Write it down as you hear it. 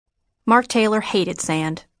Mark Taylor hated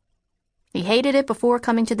sand. He hated it before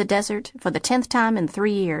coming to the desert for the 10th time in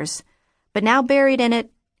 3 years, but now buried in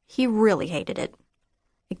it, he really hated it.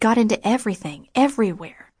 It got into everything,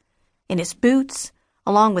 everywhere. In his boots,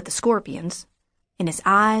 along with the scorpions, in his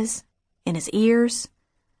eyes, in his ears.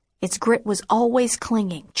 Its grit was always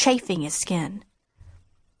clinging, chafing his skin.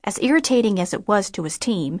 As irritating as it was to his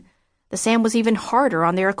team, the sand was even harder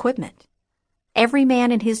on their equipment. Every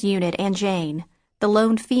man in his unit and Jane, the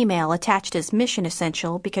lone female attached as mission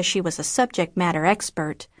essential because she was a subject matter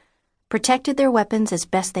expert, protected their weapons as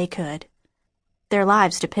best they could. Their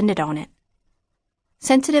lives depended on it.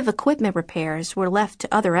 Sensitive equipment repairs were left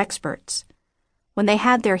to other experts. When they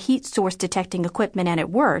had their heat source detecting equipment and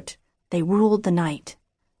it worked, they ruled the night.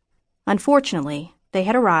 Unfortunately, they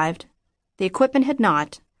had arrived, the equipment had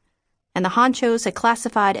not, and the honchos had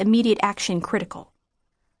classified immediate action critical.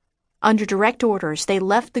 Under direct orders, they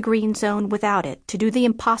left the green zone without it to do the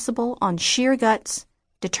impossible on sheer guts,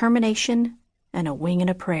 determination, and a wing and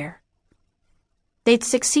a prayer. They'd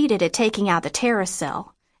succeeded at taking out the terrorist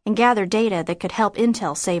cell and gathered data that could help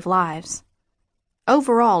Intel save lives.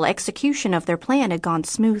 Overall, execution of their plan had gone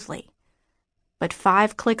smoothly. But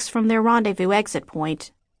 5 clicks from their rendezvous exit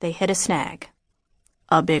point, they hit a snag.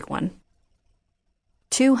 A big one.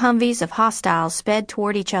 2 Humvees of hostiles sped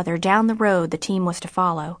toward each other down the road the team was to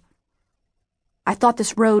follow. "I thought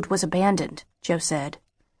this road was abandoned," Joe said.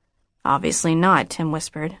 "Obviously not," Tim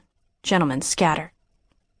whispered. "Gentlemen, scatter."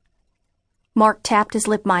 Mark tapped his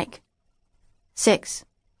lip mic. 6.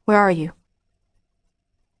 Where are you?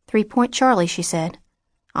 3 Point Charlie, she said.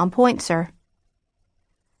 On point, sir.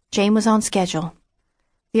 Jane was on schedule.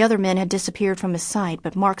 The other men had disappeared from his sight,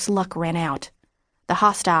 but Mark's luck ran out. The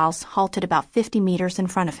hostiles halted about 50 meters in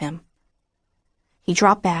front of him. He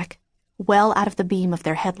dropped back, well out of the beam of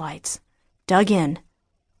their headlights, dug in,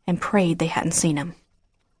 and prayed they hadn't seen him.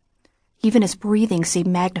 Even his breathing seemed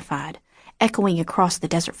magnified, echoing across the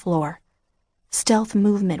desert floor. Stealth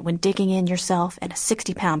movement when digging in yourself and a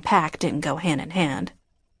 60-pound pack didn't go hand in hand.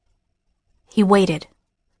 He waited,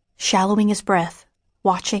 shallowing his breath,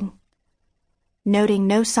 watching. Noting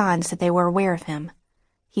no signs that they were aware of him,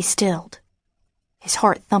 he stilled, his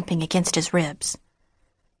heart thumping against his ribs.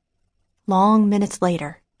 Long minutes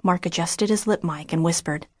later, Mark adjusted his lip mic and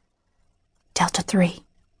whispered, "Delta 3,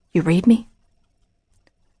 you read me?"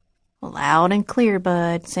 "Loud and clear,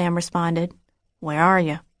 bud," Sam responded. "Where are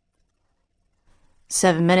you?"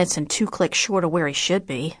 7 minutes and 2 clicks short of where he should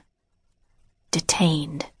be.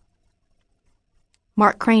 Detained.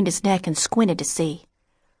 Mark craned his neck and squinted to see.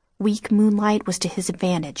 Weak moonlight was to his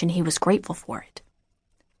advantage, and he was grateful for it.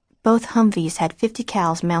 Both Humvees had 50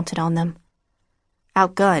 cals mounted on them.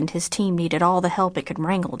 Outgunned, his team needed all the help it could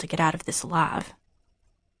wrangle to get out of this alive.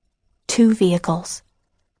 2 vehicles,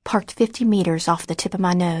 parked 50 meters off the tip of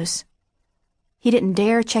my nose. He didn't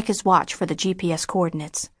dare check his watch for the GPS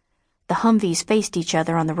coordinates. The Humvees faced each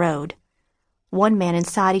other on the road. 1 man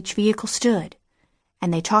inside each vehicle stood,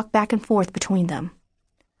 and they talked back and forth between them.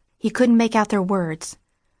 He couldn't make out their words,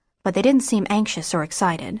 but they didn't seem anxious or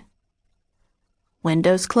excited.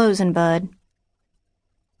 "Windows closing, bud."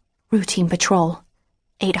 Routine patrol.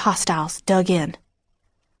 8 hostiles dug in.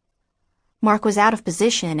 Mark was out of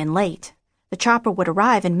position and late. The chopper would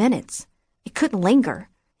arrive in minutes. It couldn't linger.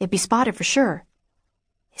 It'd be spotted for sure.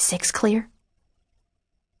 Is 6 clear?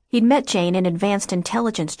 He'd met Jane in advanced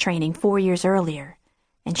intelligence training 4 years earlier,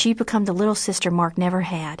 and she'd become the little sister Mark never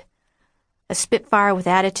had. A spitfire with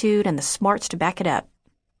attitude and the smarts to back it up.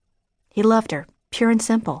 He loved her, pure and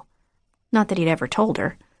simple. Not that he'd ever told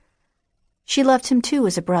her. She loved him too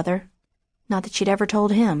as a brother. Not that she'd ever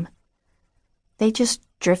told him. They just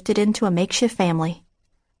drifted into a makeshift family.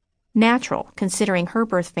 Natural, considering her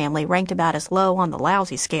birth family ranked about as low on the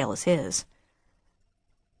lousy scale as his.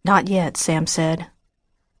 "Not yet," Sam said.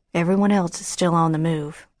 "Everyone else is still on the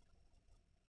move."